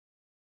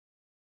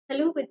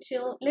Hello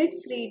बच्चों,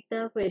 let's read the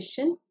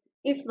question.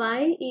 If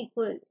y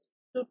equals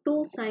to 2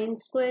 sin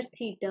square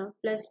theta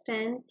plus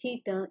tan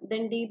theta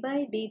then d by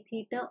d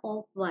theta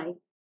of y.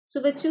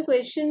 सो बच्चों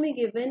question में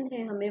given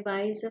है हमें y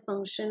is a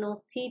function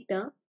of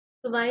theta.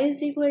 तो y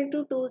is equal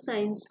to 2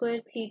 sin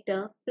square theta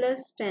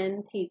plus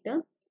tan theta.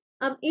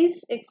 अब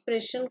इस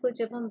expression को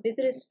जब हम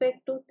with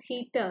respect to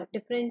theta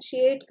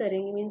differentiate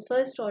करेंगे, मीन्स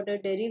फर्स्ट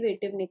ऑर्डर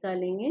डेरिवेटिव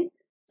निकालेंगे.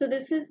 So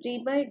this is d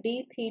by d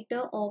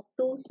theta of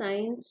 2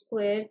 sin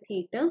square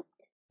theta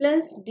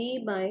plus d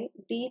by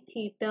d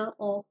theta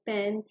of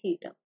tan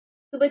theta.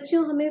 तो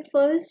बच्चों हमें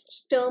फर्स्ट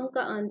टर्म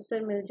का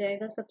answer मिल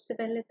जाएगा. सबसे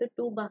पहले तो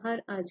 2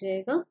 बाहर आ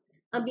जाएगा.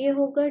 अब ये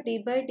होगा d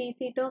by d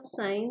theta of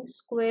sin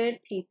square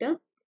theta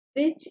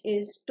which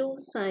is 2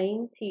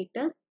 sin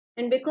theta.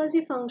 And because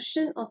ये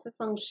फंक्शन ऑफ ए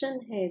फंक्शन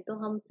है तो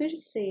हम फिर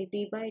से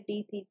d by d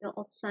theta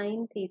of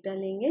sin theta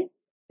लेंगे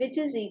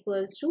which is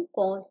equals to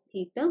cos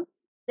theta.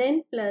 Then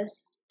plus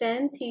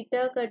tan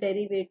theta का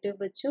derivative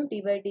बच्चों d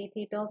by d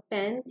theta of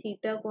tan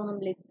theta को हम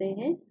लिखते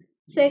हैं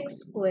sec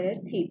स्क्वायर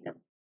थीटा.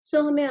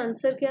 सो हमें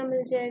आंसर क्या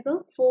मिल जाएगा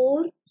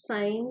 4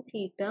 sin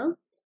theta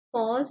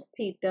cos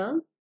theta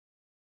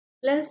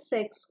plus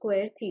sec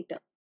square theta.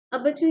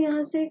 अब बच्चों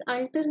यहाँ से एक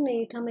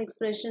अल्टरनेट हम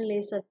एक्सप्रेशन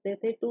ले सकते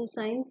थे. 2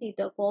 sin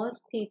थीटा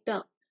cos थीटा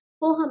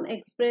को हम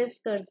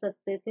एक्सप्रेस कर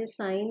सकते थे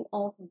sign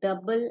of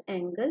double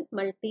angle,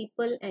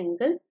 multiple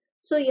angle.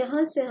 सो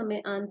यहाँ से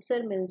हमें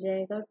आंसर मिल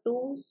जाएगा 2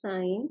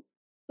 sin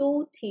 2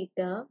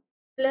 theta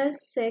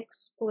plus sec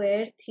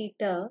square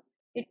theta.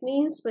 It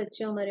means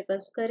बच्चों हमारे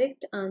पास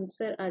करेक्ट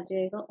आंसर आ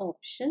जाएगा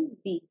ऑप्शन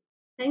बी.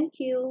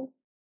 Thank you.